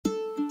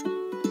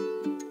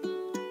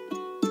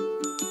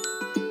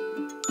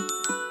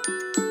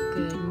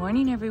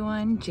morning,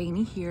 everyone.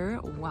 Janie here.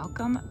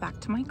 Welcome back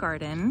to my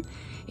garden.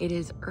 It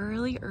is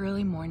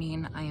early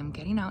morning. I am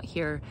getting out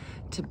here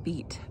to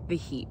beat the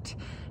heat.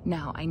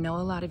 Now, I know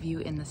a lot of you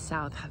in the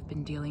South have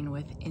been dealing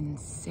with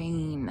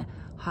insane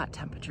hot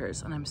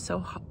temperatures, and I'm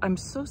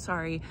so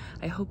sorry.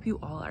 I hope you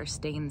all are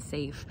staying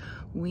safe.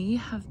 We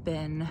have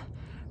been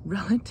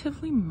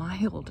relatively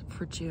mild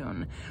for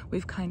June.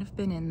 We've kind of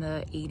been in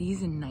the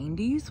 80s and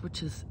 90s,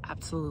 which is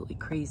absolutely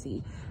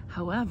crazy.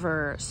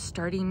 However,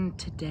 starting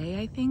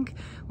today, I think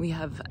we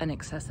have an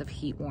excessive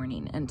heat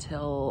warning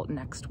until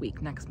next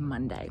week, next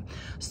Monday.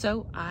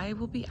 So I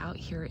will be out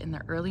here in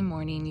the early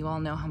morning. You all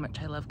know how much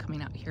I love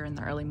coming out here in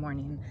the early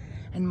morning.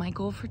 And my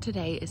goal for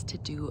today is to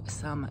do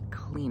some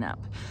cleanup.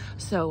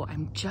 So I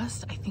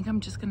think I'm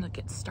just gonna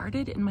get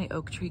started in my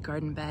oak tree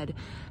garden bed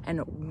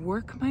and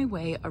work my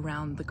way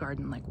around the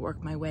garden, like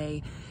work my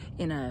way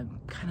in a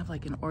kind of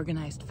like an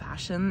organized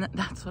fashion.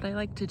 That's what I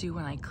like to do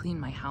when I clean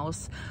my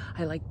house.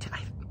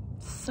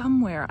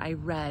 Somewhere I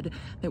read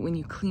that when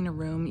you clean a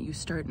room, you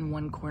start in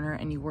one corner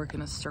and you work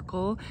in a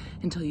circle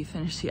until you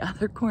finish the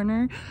other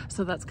corner.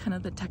 So that's kind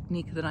of the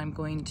technique that I'm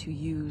going to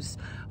use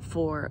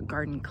for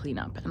garden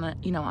cleanup. And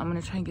I'm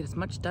going to try and get as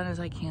much done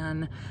as I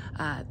can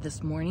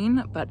this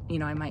morning, but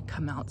I might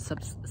come out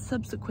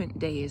subsequent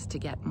days to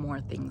get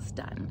more things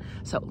done.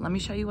 So let me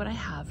show you what I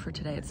have for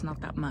today. It's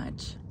not that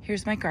much.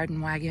 Here's my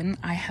garden wagon.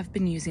 I have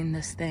been using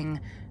this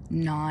thing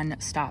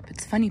non-stop.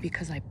 It's funny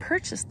because I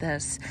purchased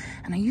this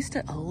and I used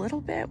it a little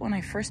bit when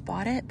I first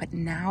bought it, but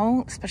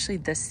now, especially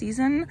this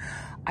season,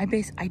 I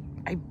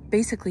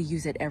basically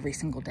use it every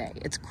single day.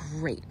 It's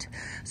great.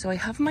 So I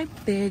have my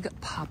big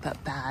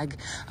pop-up bag.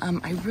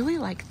 I really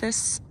like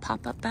this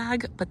pop-up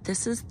bag, but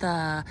this is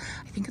I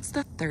think it's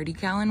the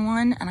 30-gallon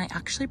one, and I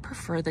actually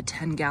prefer the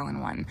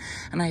 10-gallon one.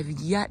 And I've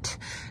yet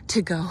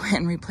to go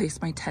and replace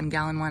my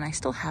 10-gallon one. I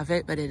still have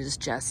it, but it's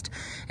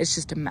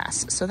just a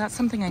mess. So that's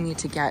something I need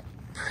to get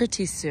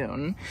pretty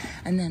soon.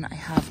 And then I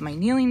have my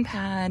kneeling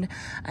pad.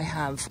 I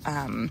have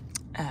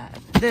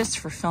this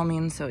for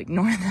filming, so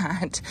ignore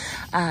that.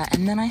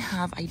 And then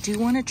I do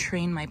want to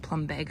train my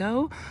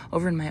plumbago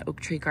over in my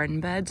oak tree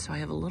garden bed. So I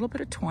have a little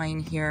bit of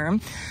twine here,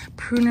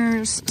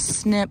 pruners,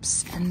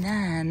 snips, and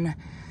then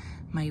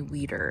my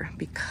weeder,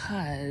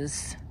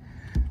 because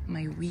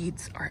my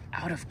weeds are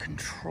out of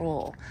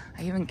control.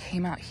 I even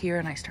came out here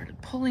and I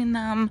started pulling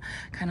them,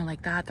 kind of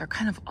like that. They're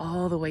kind of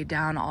all the way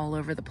down all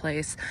over the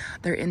place.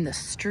 They're in the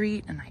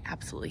street, and I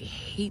absolutely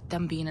hate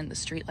them being in the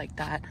street like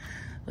that.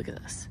 Look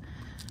at this.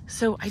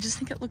 So I just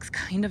think it looks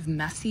kind of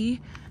messy.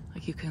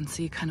 Like you can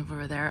see kind of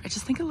over there. I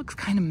just think it looks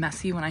kind of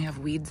messy when I have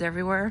weeds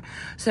everywhere.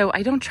 So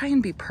I don't try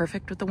and be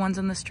perfect with the ones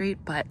on the street,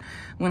 but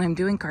when I'm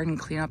doing garden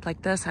cleanup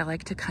like this, I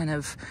like to kind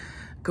of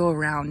go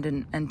around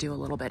and do a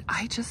little bit.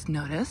 I just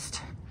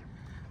noticed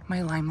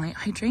my limelight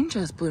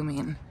hydrangea is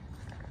blooming.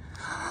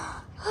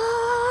 Ah,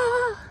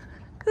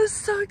 this is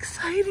so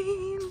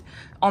exciting.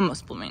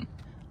 Almost blooming.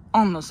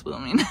 Almost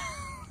blooming.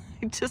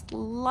 I just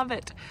love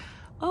it.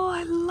 Oh,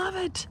 I love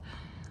it.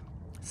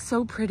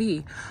 So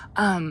pretty.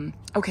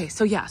 Okay,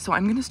 so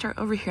I'm gonna start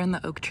over here in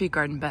the oak tree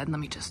garden bed. Let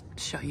me just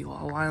show you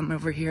all while I'm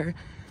over here.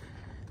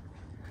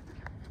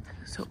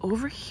 So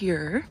over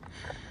here,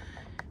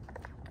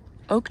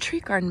 oak tree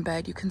garden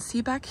bed, you can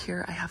see back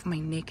here I have my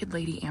Naked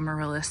Lady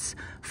Amaryllis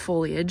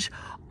foliage.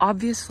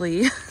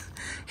 Obviously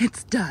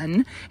it's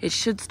done. It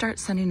should start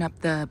sending up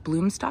the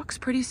bloom stalks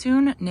pretty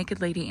soon. Naked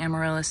Lady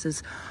Amaryllis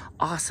is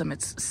awesome.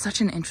 It's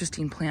such an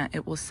interesting plant.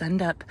 It will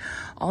send up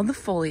all the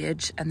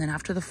foliage, and then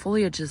after the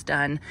foliage is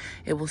done,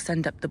 it will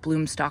send up the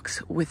bloom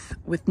stalks with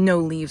no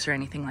leaves or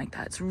anything like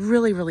that. It's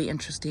really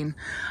interesting.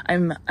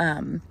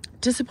 I'm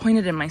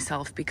disappointed in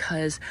myself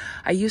because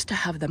I used to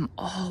have them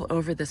all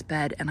over this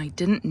bed and I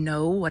didn't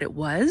know what it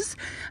was.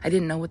 I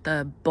didn't know what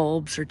the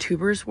bulbs or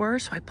tubers were,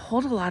 so I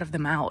pulled a lot of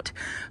them out.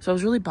 So I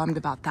was really bummed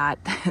about that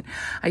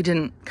I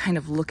didn't kind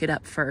of look it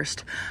up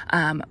first.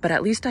 But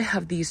at least I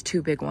have these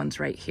two big ones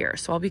right here.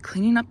 So I'll be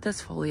cleaning up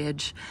this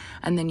foliage,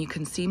 and then you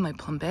can see my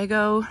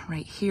plumbago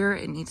right here.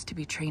 It needs to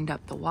be trained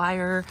up the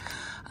wire.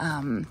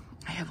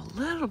 I have a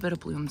little bit of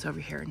blooms over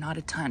here, not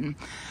a ton.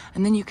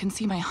 And then you can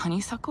see my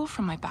honeysuckle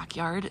from my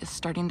backyard is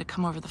starting to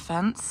come over the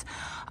fence.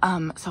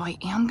 So I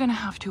am gonna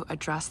have to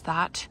address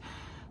that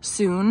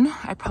soon.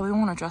 I probably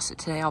won't address it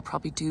today. I'll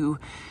probably do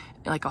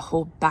like a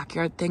whole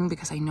backyard thing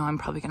because I know I'm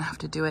probably gonna have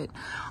to do it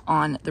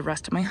on the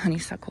rest of my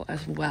honeysuckle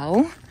as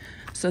well.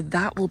 So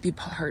that will be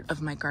part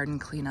of my garden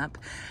cleanup.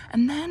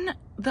 And then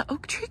the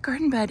oak tree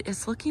garden bed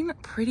is looking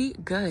pretty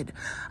good.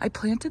 I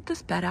planted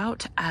this bed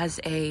out as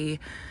a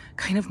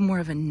kind of more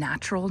of a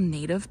natural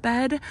native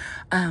bed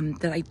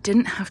that I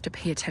didn't have to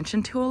pay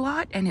attention to a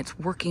lot, and it's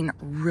working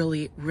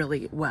really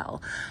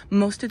well.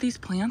 Most of ththese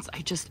plants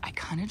I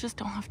kind of just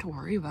don't have to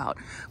worry about,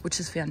 which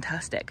is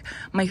fantastic.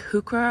 My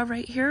heuchera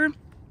right here,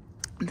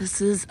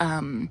 this is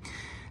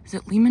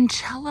it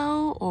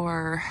limoncello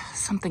or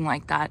something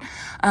like that?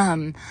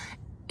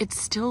 It's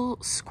still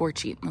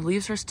scorching. The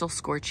leaves are still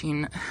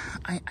scorching.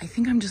 I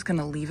think I'm just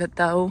gonna leave it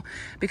though,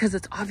 because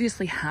it's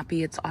obviously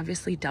happy. It's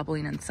obviously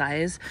doubling in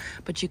size,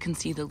 but you can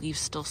see the leaves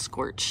still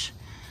scorch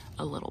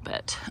a little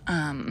bit.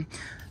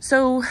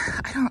 So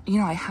I don't, you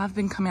know, I have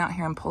been coming out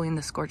here and pulling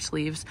the scorched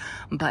leaves,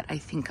 but I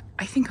think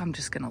I'm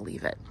just gonna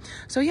leave it.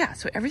 So yeah,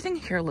 so everything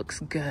here looks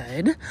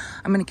good.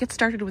 I'm gonna get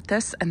started with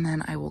this, and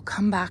then I will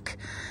come back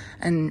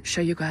and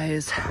show you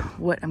guys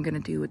what I'm gonna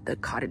do with the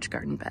cottage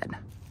garden bed.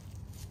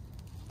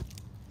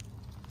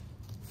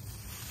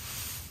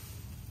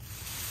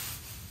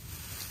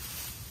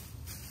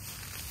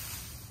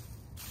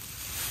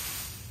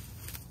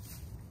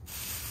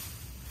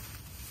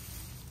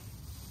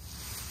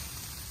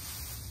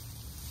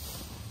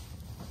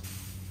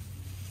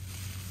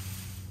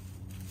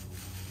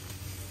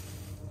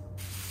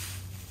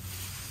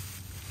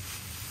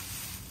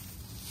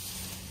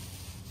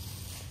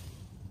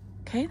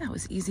 Okay, that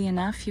was easy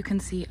enough. You can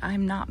see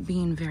I'm not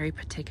being very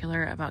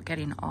particular about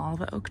getting all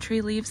the oak tree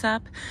leaves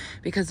up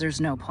because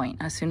there's no point.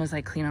 As soon as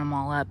I clean them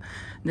all up,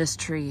 this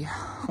tree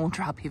will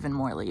drop even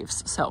more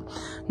leaves. So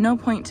no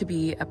point to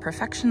be a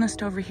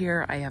perfectionist over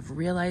here. I have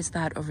realized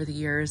that over the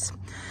years.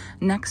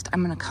 Next,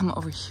 I'm gonna come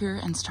over here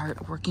and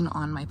start working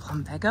on my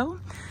plumbago.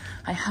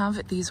 I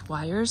have these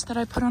wires that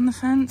I put on the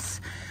fence,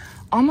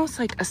 almost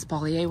like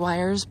espalier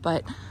wires,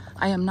 but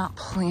I am not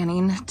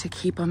planning to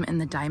keep them in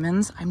the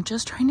diamonds. I'm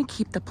just trying to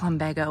keep the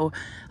plumbago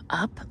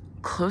up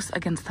close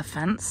against the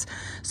fence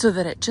so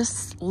that it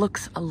just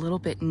looks a little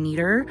bit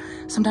neater.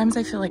 Sometimes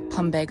I feel like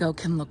plumbago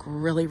can look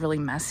really, really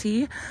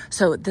messy.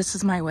 So this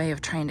is my way of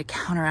trying to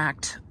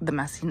counteract the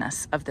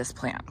messiness of this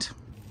plant.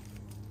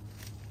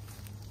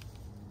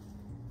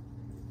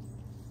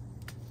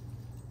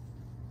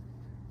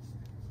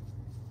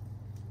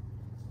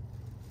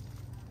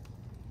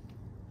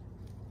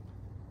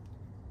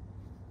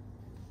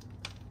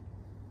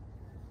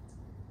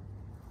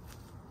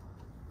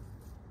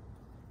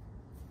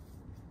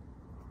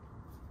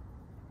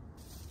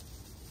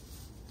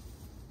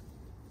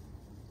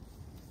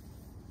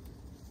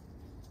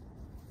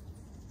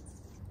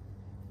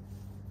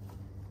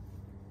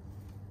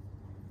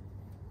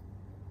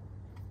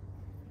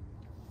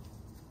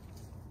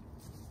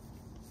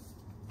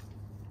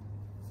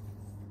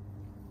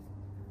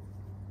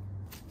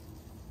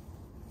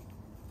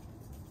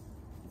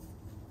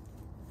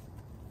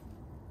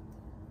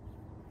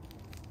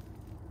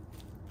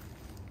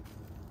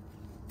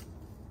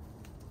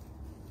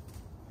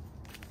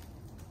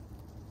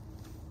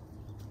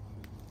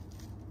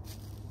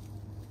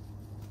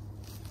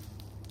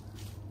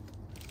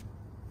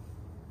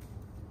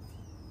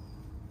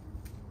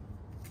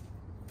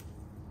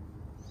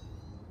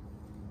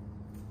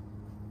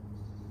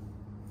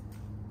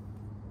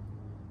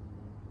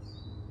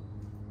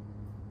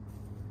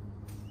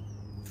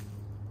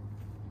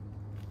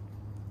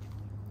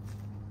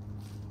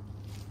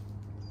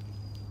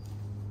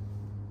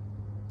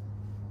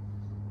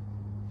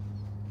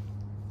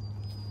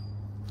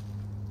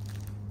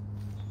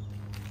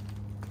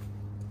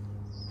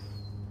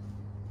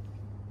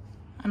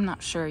 I'm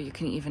not sure you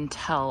can even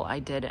tell I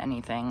did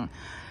anything.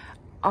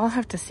 I'll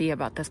have to see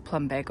about this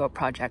plumbago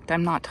project.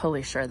 I'm not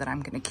totally sure that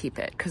I'm gonna keep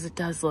it because it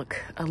does look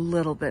a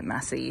little bit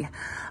messy.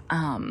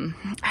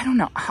 I don't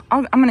know.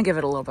 I'm gonna give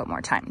it a little bit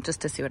more time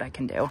just to see what I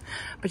can do.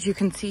 But you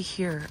can see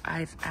here,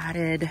 I've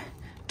added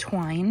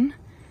twine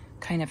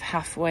kind of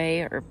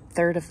halfway or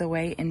third of the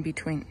way in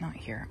between, not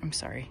here, I'm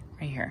sorry,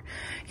 right here.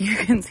 You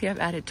can see I've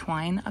added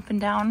twine up and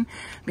down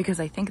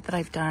because I think that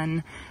I've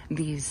done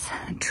these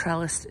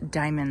trellis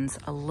diamonds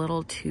a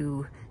little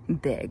too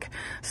big.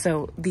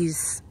 So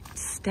these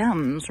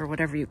stems, or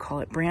whatever you call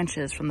it,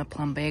 branches from the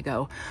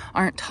plumbago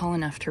aren't tall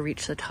enough to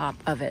reach the top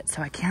of it.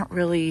 So I can't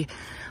really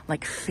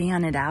like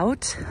fan it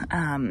out.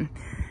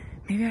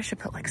 Maybe I should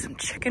put like some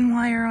chicken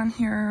wire on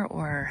here,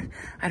 or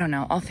I don't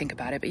know, I'll think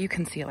about it. But you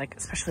can see, like,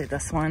 especially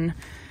this one,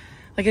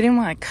 like I didn't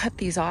want to cut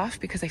these off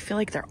because I feel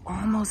like they're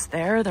almost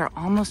there. They're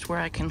almost where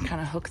I can kind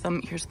of hook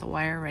them. Here's the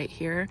wire right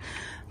here,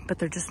 but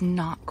they're just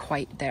not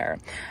quite there.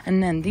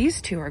 And then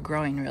these two are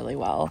growing really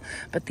well,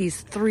 but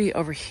these three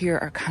over here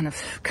are kind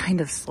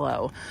of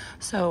slow.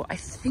 So I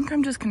think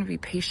I'm just going to be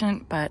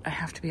patient, but I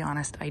have to be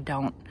honest, I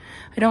don't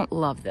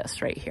love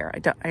this right here.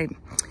 I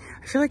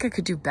feel like I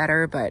could do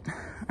better, but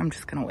I'm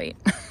just gonna wait.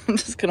 I'm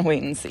just gonna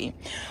wait and see.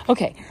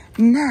 Okay,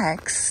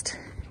 next,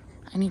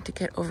 I need to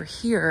get over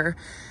here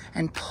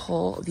and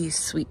pull these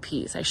sweet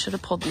peas. I should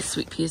have pulled these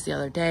sweet peas the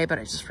other day, but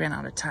I just ran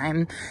out of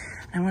time.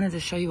 I wanted to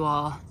show you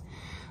all,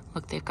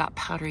 look, they've got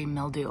powdery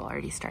mildew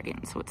already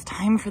starting. So it's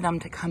time for them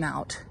to come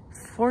out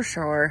for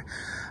sure.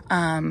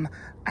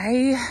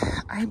 I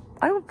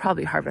will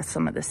probably harvest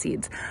some of the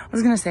seeds. I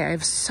was gonna say I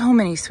have so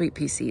many sweet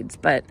pea seeds,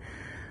 but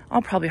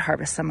I'll probably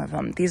harvest some of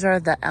them. These are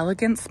the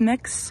Elegance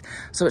mix,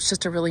 so it's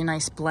just a really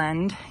nice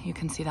blend. You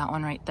can see that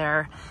one right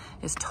there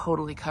is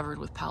totally covered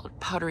with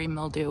powdery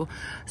mildew.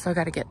 So I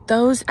gotta get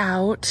those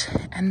out,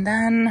 and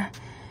then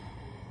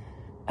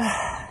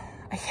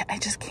I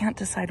just can't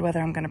decide whether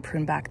I'm gonna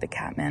prune back the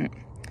catmint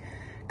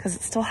because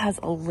it still has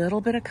a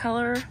little bit of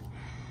color.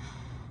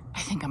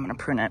 I think I'm gonna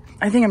prune it.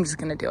 I think I'm just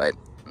gonna do it.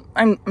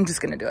 I'm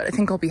just gonna do it. I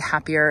think I'll be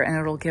happier and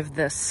it'll give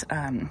this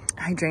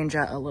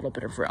hydrangea a little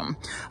bit of room.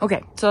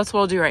 Okay, so that's what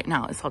I'll do right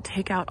now is I'll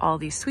take out all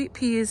these sweet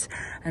peas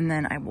and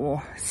then I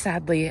will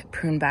sadly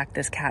prune back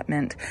this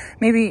catmint.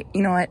 Maybe,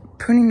 you know what,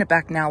 pruning it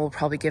back now will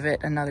probably give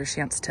it another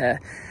chance to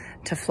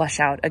flush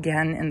out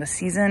again in the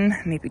season,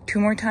 maybe 2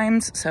 more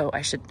times. So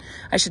I should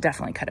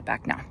definitely cut it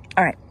back now.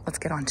 All right, let's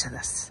get on to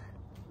this.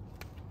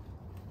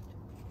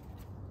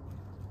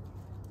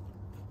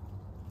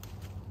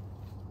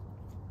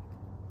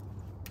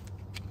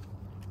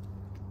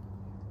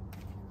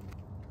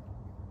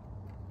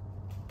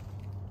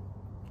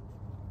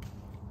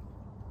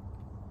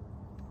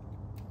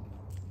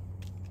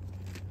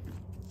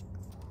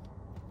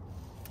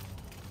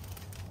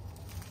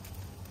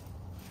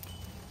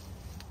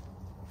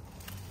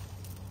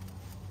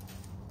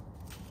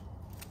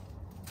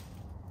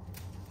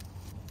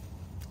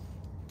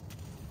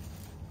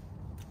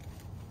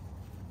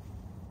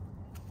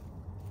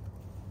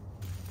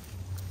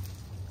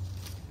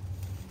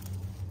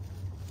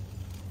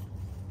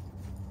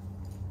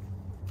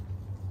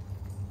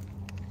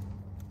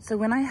 So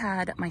when I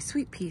had my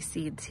sweet pea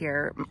seeds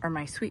here, or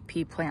my sweet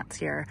pea plants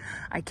here,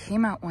 I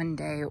came out one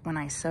day when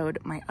I sowed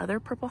my other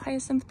purple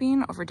hyacinth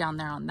bean over down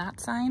there on that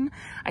sign.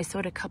 I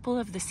sowed a couple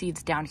of the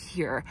seeds down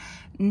here,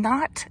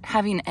 not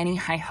having any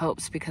high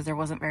hopes because there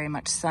wasn't very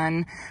much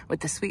sun with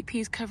the sweet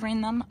peas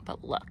covering them,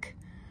 but look.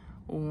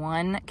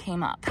 One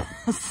came up.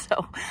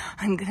 So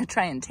I'm gonna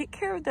try and take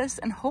care of this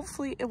and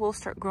hopefully it will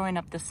start growing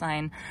up the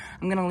sign.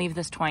 I'm gonna leave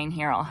this twine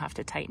here. I'll have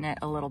to tighten it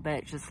a little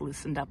bit, just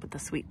loosened up with the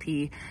sweet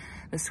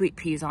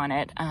peas on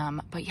it.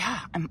 But yeah,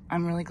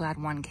 I'm really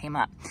glad one came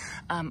up.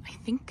 I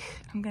think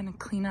I'm gonna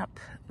clean up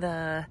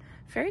the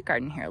fairy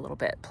garden here a little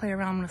bit, play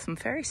around with some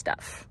fairy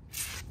stuff.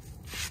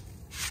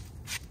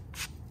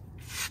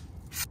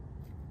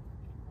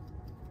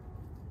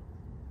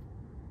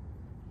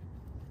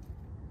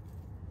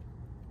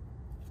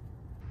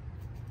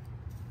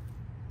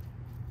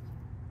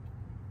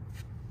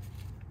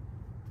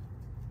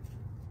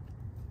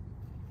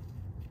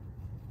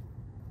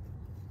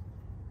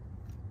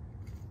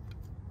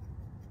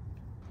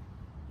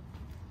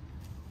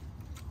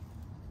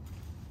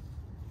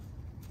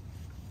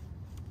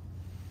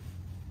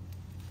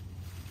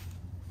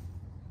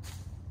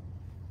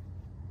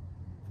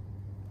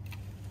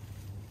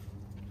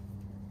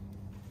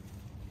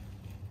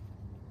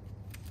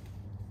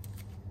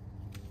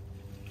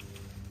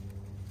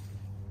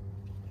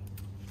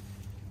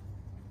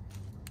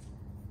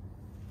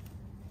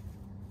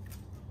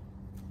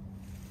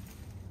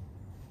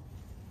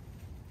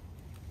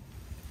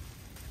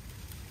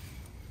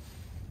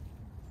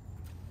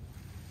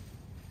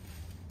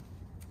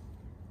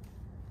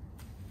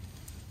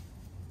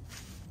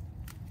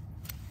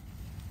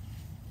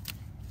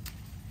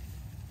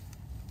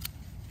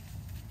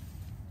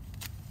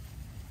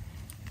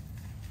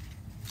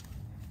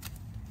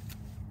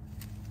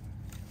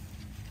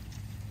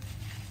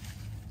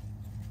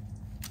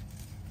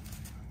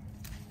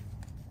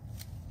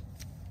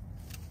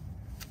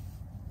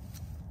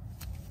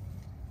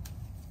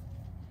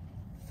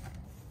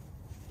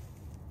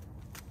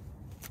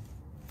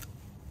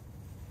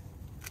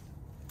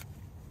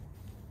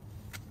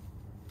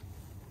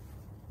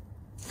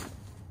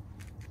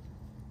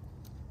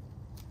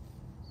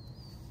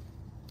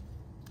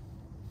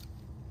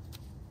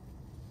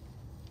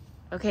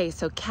 Okay,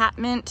 so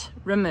catmint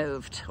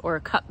removed, or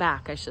cut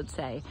back, I should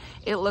say.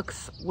 It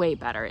looks way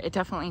better. It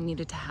definitely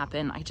needed to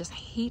happen. I just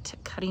hate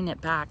cutting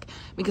it back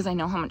because I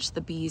know how much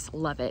the bees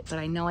love it, but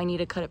I know I need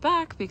to cut it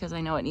back because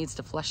I know it needs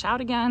to flush out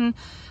again.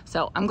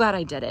 So I'm glad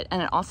I did it.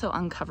 And it also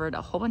uncovered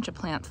a whole bunch of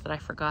plants that I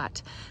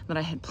forgot that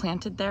I had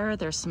planted there.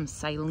 There's some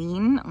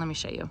silene. Let me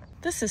show you.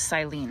 This is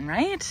silene,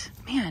 right?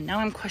 Man, now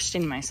I'm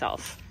questioning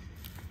myself.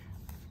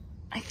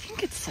 I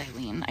think it's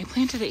silene. I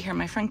planted it here.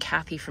 My friend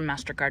Kathy from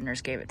Master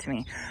Gardeners gave it to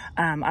me.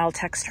 I'll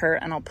text her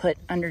and I'll put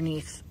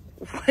underneath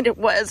what it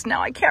was.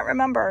 Now I can't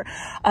remember.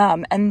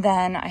 And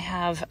then I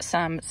have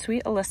some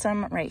Sweet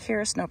Alyssum right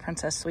here, Snow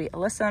Princess Sweet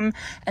Alyssum,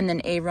 and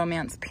then a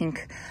Romance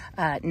Pink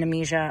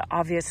Nemesia.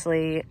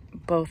 Obviously,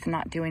 both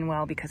not doing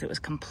well because it was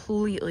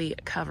completely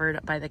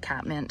covered by the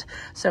catmint.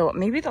 So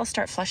maybe they'll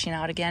start flushing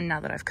out again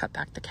now that I've cut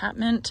back the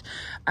catmint.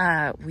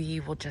 We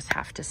will just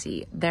have to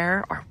see.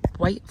 There are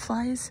white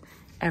flies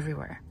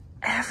everywhere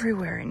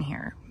in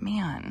here,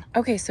 man.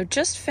 Okay, so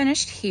just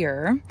finished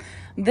here.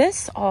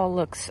 This all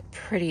looks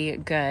pretty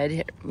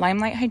good.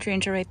 Limelight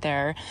hydrangea right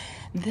there.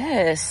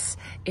 This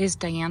is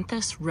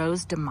Dianthus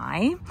Rose de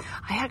Mai.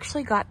 I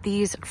actually got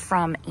these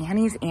from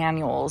Annie's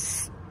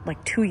Annuals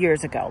like 2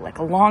 years ago, like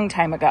a long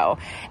time ago.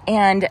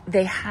 And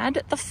they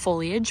had the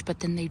foliage,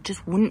 but then they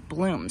just wouldn't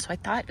bloom. So I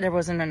thought there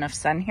wasn't enough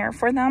sun here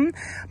for them.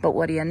 But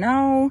what do you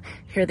know?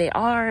 Here they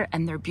are,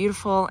 and they're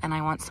beautiful, and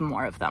I want some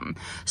more of them.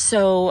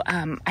 So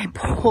I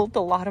pulled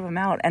a lot of them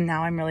out, and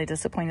now I'm really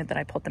disappointed that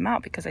I pulled them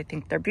out because I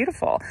think they're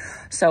beautiful.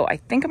 So I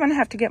think I'm gonna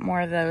have to get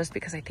more of those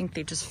because I think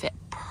they just fit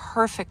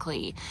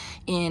perfectly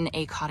in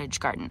a cottage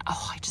garden.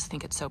 Oh, I just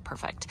think it's so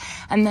perfect.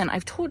 And then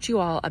I've told you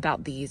all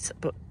about these,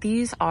 but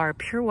these are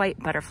pure white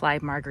butterflies. butterfly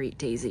Marguerite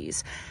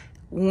daisies.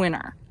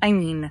 Winner. I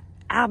mean,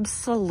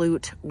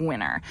 absolute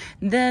winner.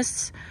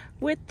 This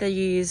with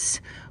these,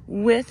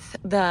 with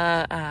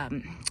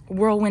the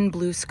whirlwind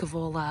blue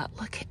scavola.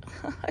 Look, it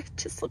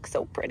just looks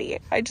so pretty.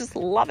 I just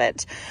love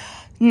it.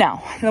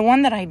 Now, the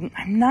one that I'm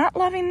not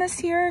loving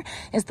this year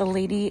is the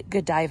Lady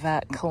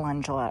Godiva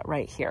calendula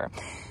right here.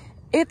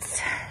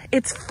 It's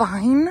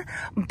fine,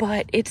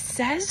 but it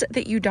says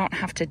that you don't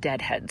have to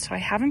deadhead. So I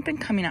haven't been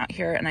coming out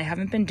here and I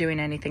haven't been doing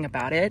anything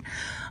about it.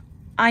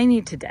 I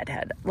need to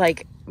deadhead.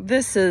 Like,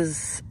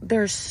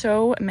 there's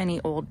so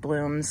many old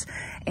blooms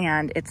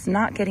and it's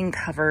not getting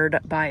covered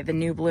by the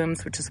new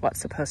blooms, which is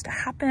what's supposed to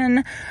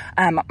happen.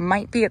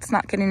 Might be it's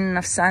not getting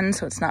enough sun,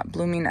 so it's not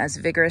blooming as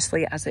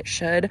vigorously as it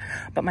should.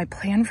 But my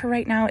plan for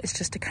right now is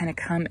just to kind of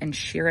come and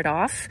shear it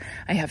off.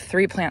 I have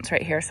 3 plants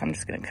right here, so I'm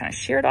just gonna kind of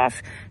shear it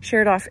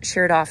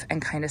off,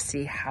 and kind of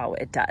see how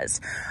it does.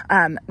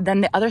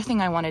 Then the other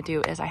thing I wanna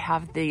do is I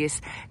have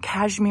these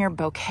cashmere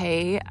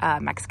bouquet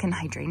Mexican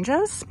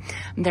hydrangeas.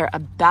 They're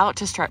about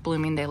to start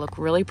blooming. They look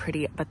really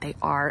pretty, but they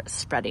are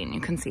spreading.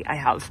 You can see I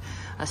have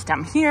a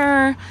stem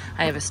here,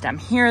 I have a stem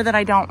here that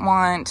I don't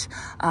want,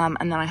 and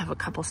then I have a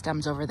couple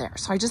stems over there.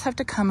 So I just have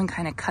to come and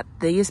kind of cut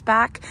these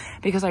back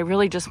because I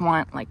really just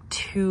want like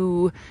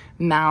 2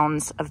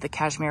 mounds of the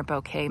cashmere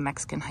bouquet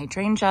Mexican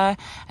hydrangea,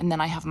 and then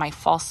I have my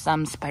false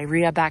stem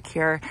spirea back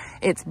here.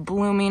 It's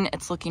blooming,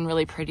 it's looking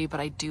really pretty,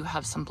 but I do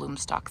have some bloom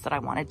stalks that I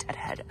want to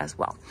deadhead as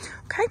well.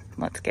 Okay,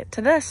 let's get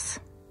to this.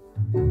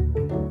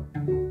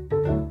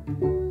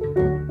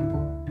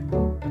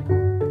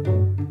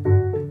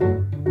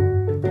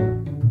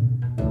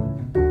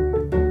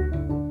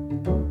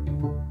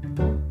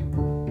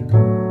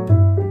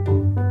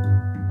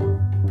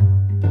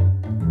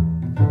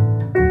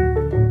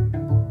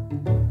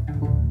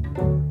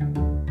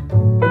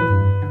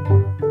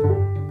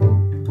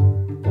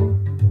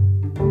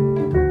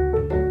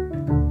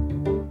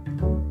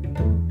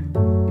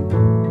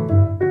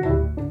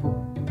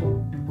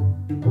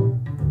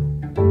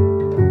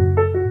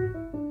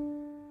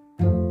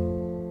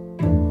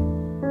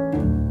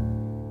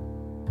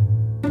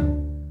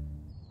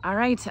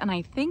 And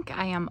I think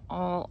I am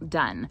all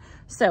done.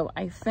 So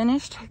I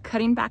finished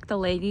cutting back the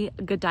Lady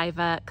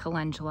Godiva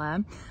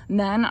calendula.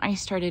 Then I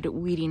started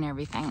weeding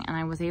everything, and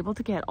I was able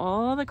to get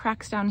all the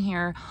cracks down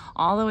here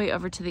all the way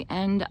over to the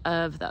end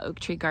of the oak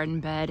tree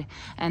garden bed,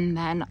 and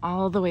then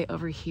all the way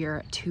over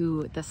here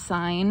to the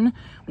sign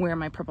where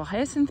my purple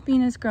hyacinth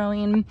bean is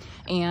growing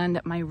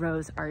and my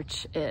rose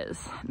arch is.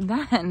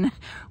 Then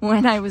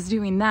when I was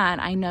doing that,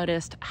 I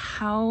noticed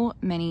how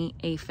many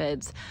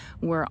aphids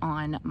were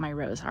on my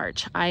rose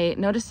arch. I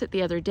noticed it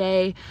the other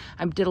day.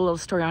 I did a little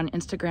story on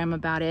Instagram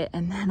about it,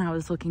 and then I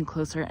was looking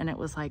closer and it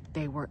was like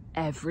they were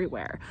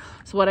everywhere.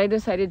 So what I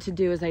decided to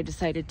do is I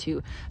decided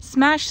to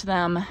smash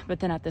them, but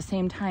then at the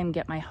same time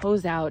get my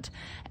hose out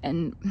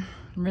and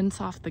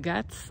rinse off the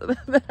guts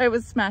that I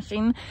was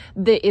smashing.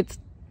 It's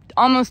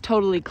almost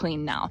totally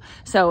clean now.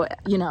 So,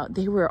 you know,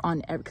 they were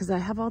on, because I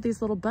have all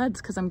these little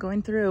buds because I'm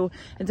going through,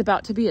 it's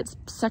about to be its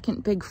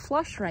second big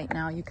flush right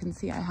now. You can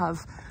see I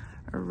have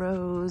a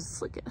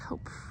rose. Look at how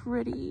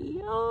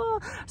pretty. Oh.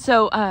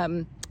 So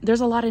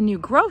there's a lot of new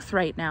growth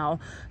right now.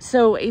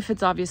 So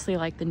aphids obviously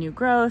like the new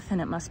growth, and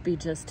it must be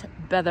just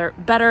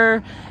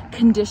better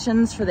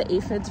conditions for the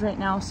aphids right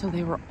now. So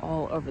they were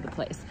all over the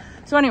place.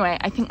 So anyway,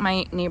 I think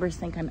my neighbors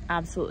think I'm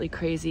absolutely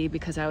crazy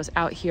because I was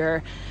out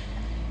here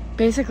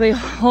basically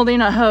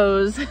holding a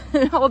hose,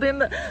 holding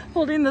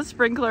the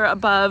sprinkler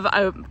above.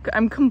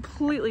 I'm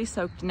completely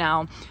soaked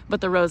now,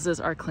 but the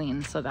roses are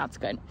clean, so that's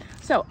good.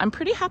 So I'm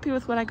pretty happy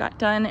with what I got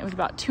done. It was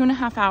about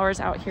 2.5 hours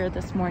out here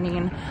this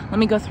morning. Let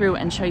me go through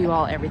and show you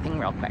all everything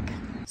real quick.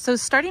 So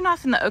starting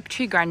off in the oak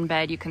tree garden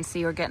bed, you can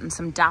see we're getting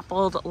some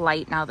dappled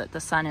light now that the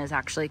sun is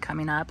actually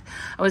coming up.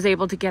 I was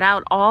able to get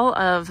out all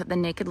of the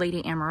Naked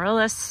Lady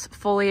Amaryllis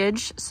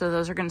foliage. So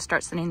those are going to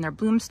start sending their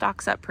bloom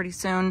stalks up pretty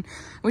soon,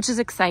 which is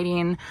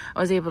exciting. I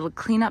was able to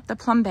clean up the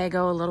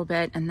plumbago a little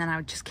bit, and then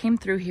I just came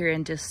through here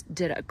and just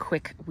did a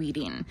quick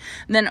weeding.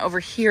 And then over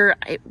here,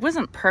 it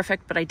wasn't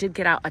perfect, but I did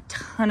get out a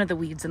ton of the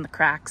weeds in the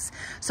cracks.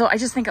 So I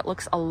just think it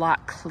looks a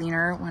lot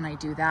cleaner when I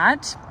do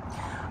that.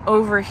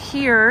 Over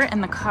here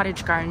in the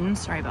cottage garden,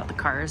 sorry about the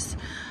cars.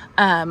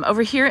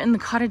 Over here in the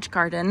cottage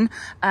garden,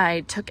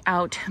 I took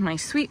out my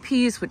sweet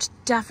peas, which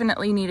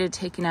definitely needed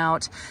taking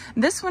out.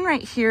 This one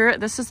right here,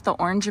 this is the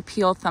Orange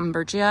Appeal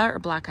Thunbergia, or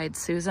Black-Eyed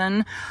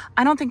Susan.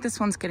 I don't think this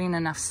one's getting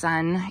enough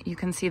sun. You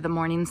can see the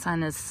morning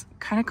sun is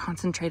kind of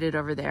concentrated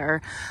over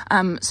there.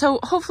 So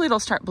hopefully it'll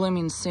start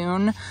blooming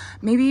soon.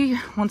 Maybe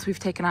once we've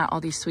taken out all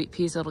these sweet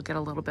peas, it'll get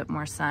a little bit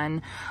more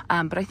sun.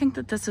 But I think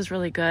that this is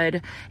really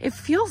good. It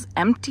feels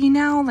empty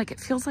now, like it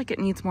feels like it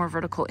needs more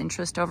vertical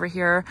interest over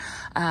here.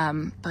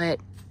 But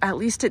at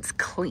least it's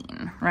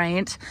clean,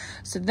 right?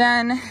 So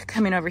then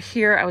coming over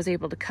here, I was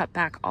able to cut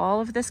back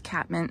all of this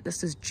catmint.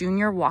 This is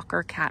Junior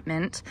Walker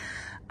catmint.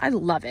 I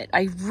love it.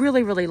 I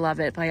really, really love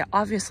it, but I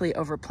obviously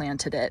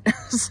overplanted it.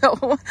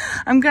 So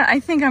I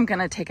think I'm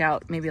gonna take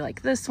out maybe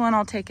like this one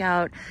I'll take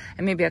out,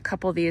 and maybe a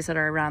couple of these that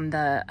are around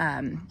the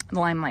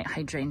limelight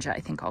hydrangea I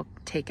think I'll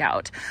take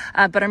out.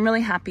 But I'm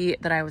really happy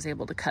that I was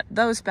able to cut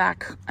those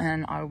back,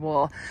 and I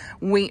will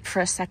wait for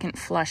a second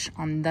flush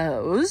on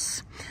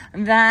those.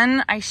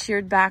 Then I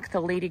sheared back the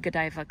Lady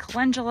Godiva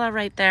calendula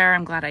right there.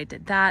 I'm glad I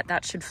did that.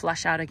 That should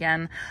flush out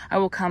again. I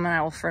will come and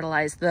I will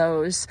fertilize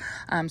those.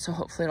 So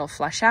hopefully it'll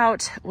flush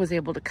out. Was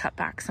able to cut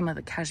back some of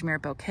the cashmere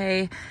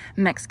bouquet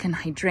Mexican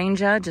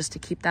hydrangea just to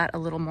keep that a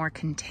little more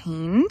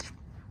contained.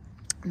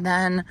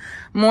 Then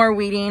more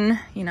weeding,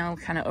 you know,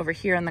 kind of over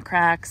here in the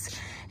cracks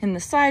in the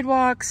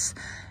sidewalks.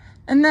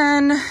 And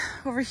then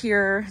over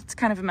here, it's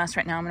kind of a mess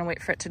right now. I'm gonna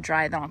wait for it to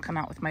dry, then I'll come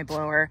out with my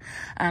blower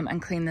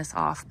and clean this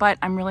off. But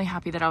I'm really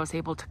happy that I was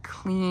able to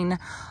clean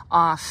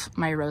off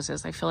my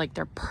roses. I feel like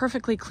they're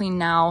perfectly clean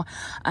now,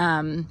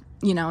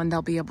 you know, and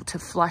they'll be able to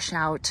flush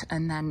out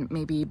and then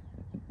maybe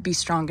be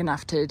strong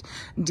enough to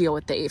deal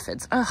with the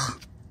aphids.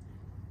 Ugh,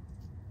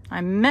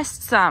 I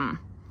missed some.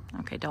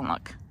 Okay, don't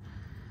look.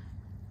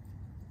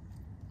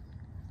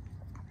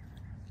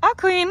 All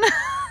clean.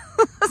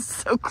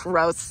 So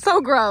gross,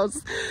 so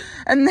gross.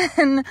 And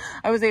then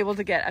I was able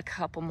to get a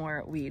couple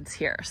more weeds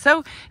here.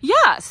 So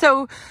yeah,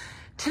 so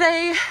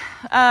today,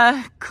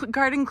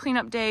 garden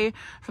cleanup day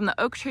from the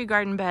oak tree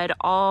garden bed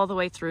all the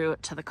way through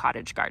to the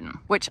cottage garden,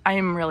 which I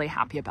am really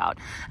happy about.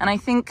 And I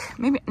think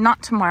maybe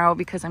not tomorrow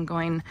because I'm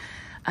going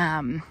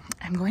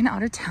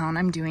out of town.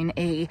 I'm doing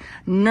a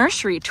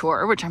nursery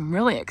tour, which I'm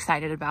really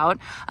excited about.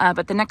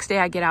 But the next day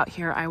I get out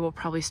here, I will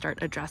probably start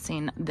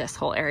addressing this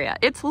whole area.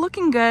 It's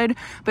looking good,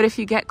 but if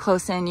you get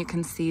close in, you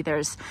can see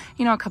there's,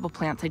 you know, a couple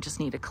plants I just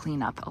need to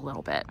clean up a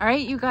little bit. All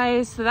right, you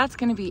guys, so that's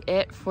gonna be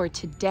it for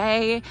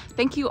today.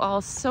 Thank you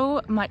all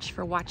so much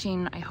for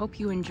watching. I hope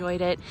you enjoyed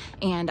it,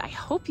 and I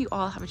hope you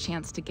all have a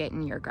chance to get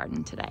in your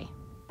garden today.